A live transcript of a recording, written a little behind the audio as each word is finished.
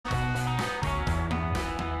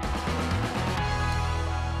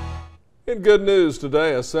In good news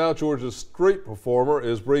today, a South Georgia street performer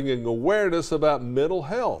is bringing awareness about mental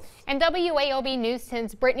health. And WAOB News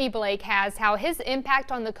 10's Brittany Blake has how his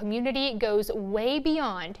impact on the community goes way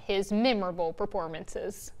beyond his memorable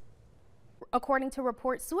performances. According to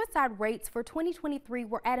reports, suicide rates for 2023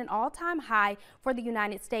 were at an all-time high for the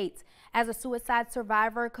United States. As a suicide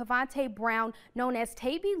survivor, Cavante Brown, known as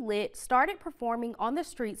Tabby Lit, started performing on the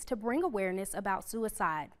streets to bring awareness about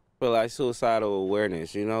suicide. Feel like suicidal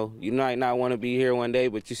awareness, you might not want to be here one day,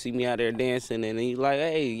 but you see me out there dancing and you like,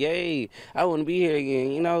 hey, yay, I want to be here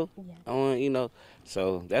again, Yeah. I want,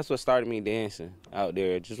 so that's what started me dancing out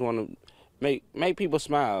there. Just want to make people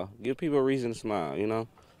smile, give people a reason to smile,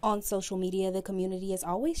 On social media, the community is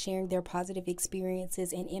always sharing their positive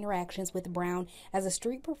experiences and interactions with Brown as a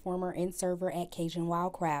street performer and server at Cajun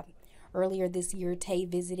Wild Crab. Earlier this year, Tay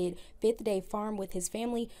visited Fifth Day Farm with his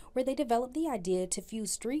family, where they developed the idea to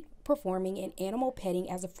fuse street performing and animal petting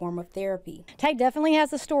as a form of therapy. Tay definitely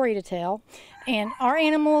has a story to tell, and our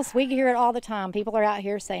animals, we hear it all the time. People are out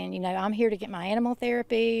here saying, I'm here to get my animal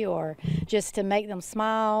therapy or just to make them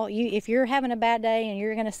smile. If you're having a bad day and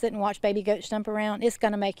you're going to sit and watch baby goats jump around, it's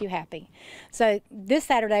going to make you happy. So this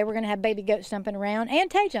Saturday, we're going to have baby goats jumping around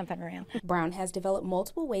and Tay jumping around. Brown has developed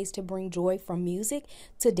multiple ways to bring joy, from music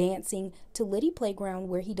to dancing to Liddy Playground,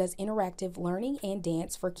 where he does interactive learning and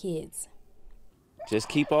dance for kids. Just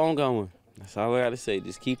keep on going. That's all I got to say.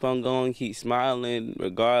 Just keep on going, keep smiling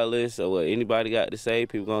regardless of what anybody got to say.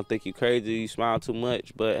 People going to think you crazy, you smile too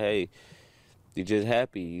much, but hey, you're just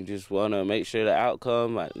happy. You just want to make sure the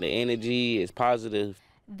outcome, the energy is positive.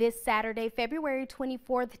 This Saturday, February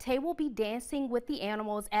 24th, Tay will be dancing with the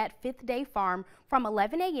animals at Fifth Day Farm from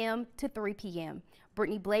 11 a.m. to 3 p.m.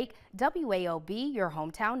 Brittany Blake, WAOB, your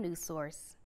hometown news source.